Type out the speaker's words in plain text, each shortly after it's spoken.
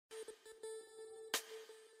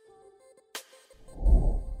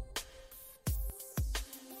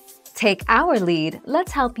Take our lead,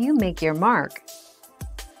 let's help you make your mark.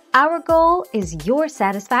 Our goal is your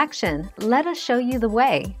satisfaction. Let us show you the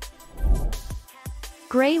way.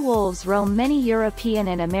 Gray wolves roam many European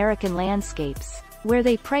and American landscapes, where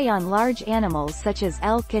they prey on large animals such as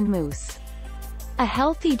elk and moose. A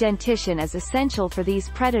healthy dentition is essential for these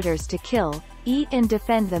predators to kill, eat and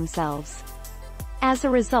defend themselves. As a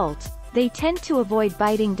result, they tend to avoid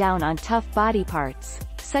biting down on tough body parts,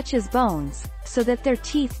 such as bones, so that their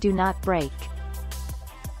teeth do not break.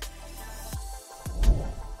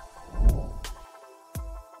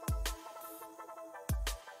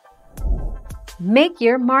 Make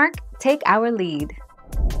your mark, take our lead.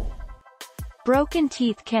 Broken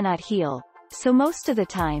teeth cannot heal, so most of the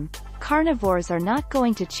time, carnivores are not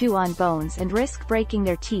going to chew on bones and risk breaking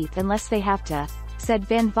their teeth unless they have to, said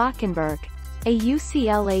Van Valkenburg, a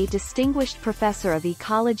UCLA distinguished professor of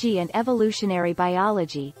ecology and evolutionary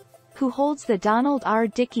biology, who holds the Donald R.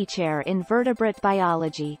 Dickey Chair in Vertebrate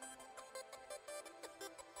Biology.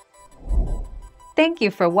 Thank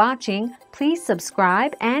you for watching. Please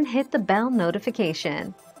subscribe and hit the bell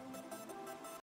notification.